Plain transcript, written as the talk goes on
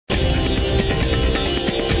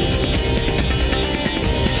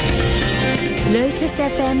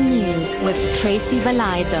Lotus FM News with Tracy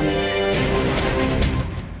Valaydham.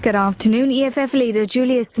 Good afternoon. EFF leader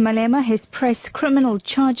Julius Malema has pressed criminal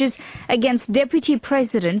charges against Deputy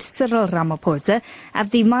President Cyril Ramaphosa at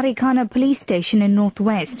the Marikana police station in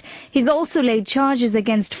Northwest. He's also laid charges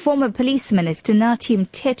against former Police Minister Nathi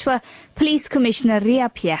Mthethwa, Police Commissioner Ria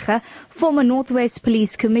Piecha, former Northwest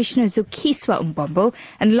Police Commissioner Zukiswa Mbombo,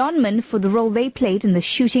 and lawmen for the role they played in the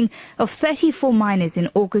shooting of 34 miners in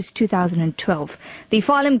August 2012. The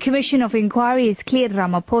Farlam Commission of Inquiry has cleared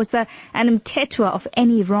Ramaphosa and Mthethwa of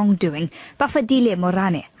any wrongdoing. Bafadile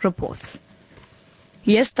Morane reports.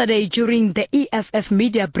 Yesterday, during the EFF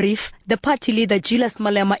media brief, the party leader Julius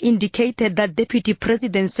Malema indicated that Deputy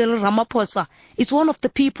President Cyril Ramaphosa is one of the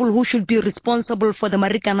people who should be responsible for the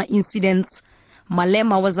Marikana incidents.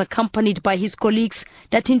 Malema was accompanied by his colleagues,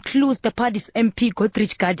 that includes the party's MP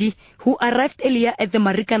Godrich Gadi, who arrived earlier at the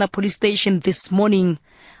Marikana police station this morning.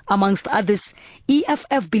 Amongst others,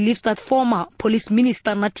 EFF believes that former Police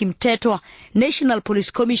Minister Nathi Mthethwa, National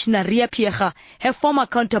Police Commissioner Ria Piecha, her former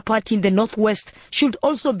counterpart in the Northwest, should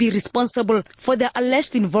also be responsible for their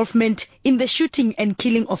alleged involvement in the shooting and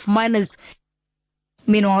killing of miners.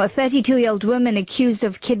 Meanwhile, a 32-year-old woman accused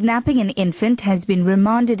of kidnapping an infant has been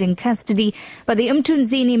remanded in custody by the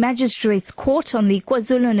Umthunzini Magistrates Court on the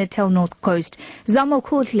KwaZulu-Natal North Coast.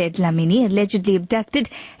 Zamokuhle Dlamini allegedly abducted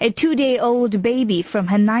a 2-day-old baby from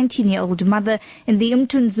her 19-year-old mother in the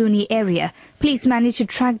Umthunzini area. Police managed to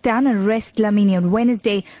track down and arrest Dlamini on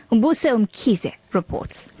Wednesday. Umbuso Mkhize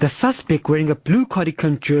reports. The suspect, wearing a blue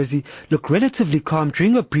cardigan jersey, looked relatively calm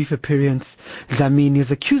during a brief appearance. Dlamini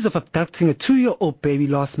is accused of abducting a 2-year-old baby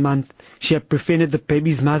last month. She had befriended the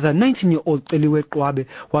baby's mother, 19-year-old Eliwe Kwabe,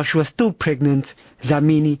 while she was still pregnant.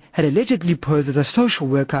 Dlamini had allegedly posed as a social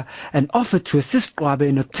worker and offered to assist Kwabe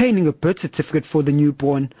in obtaining a birth certificate for the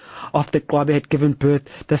newborn. After Kwabe had given birth,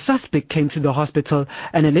 the suspect came to the hospital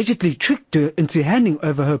and allegedly tricked her into handing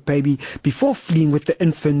over her baby before fleeing with the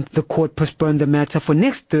infant. The court postponed the matter for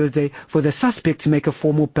next Thursday for the suspect to make a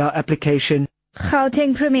formal bail application.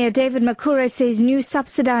 Gauteng Premier David Makura says new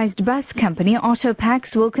subsidized bus company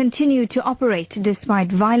Autopax will continue to operate despite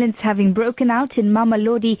violence having broken out in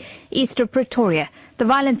Mamelodi, east of Pretoria. The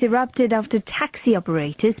violence erupted after taxi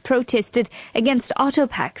operators protested against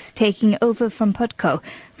Autopax taking over from Putco.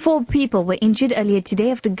 4 people were injured earlier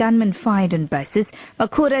today after gunmen fired on buses.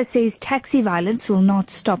 Makura says taxi violence will not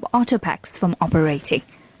stop Autopax from operating.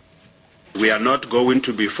 We are not going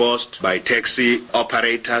to be forced by taxi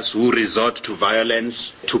operators who resort to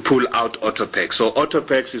violence to pull out Autopax. So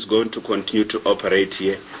Autopax is going to continue to operate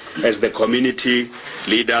here. As the community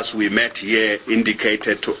leaders we met here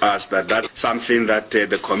indicated to us that that's something that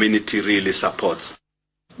the community really supports.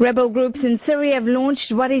 Rebel groups in Syria have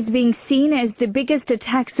launched what is being seen as the biggest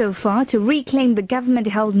attack so far to reclaim the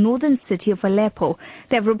government-held northern city of Aleppo.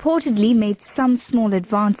 They have reportedly made some small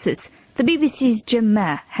advances. The BBC's Jim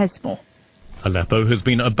Maher has more. Aleppo has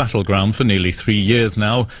been a battleground for nearly 3 years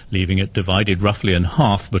now, leaving it divided roughly in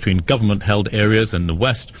half between government-held areas in the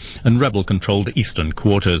west and rebel-controlled eastern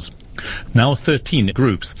quarters. Now 13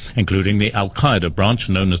 groups, including the Al-Qaeda branch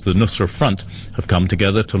known as the Nusra Front, have come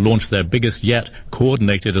together to launch their biggest yet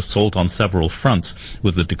coordinated assault on several fronts,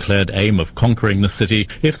 with the declared aim of conquering the city.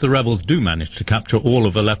 If the rebels do manage to capture all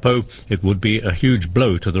of Aleppo, it would be a huge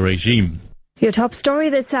blow to the regime. Your top story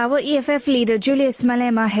this hour, EFF leader Julius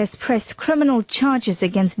Malema has pressed criminal charges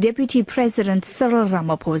against Deputy President Cyril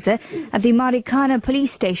Ramaphosa at the Marikana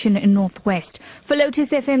police station in Northwest. For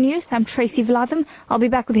Lotus FM News, I'm Tracy Valaydham. I'll be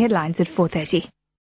back with headlines at 4:30.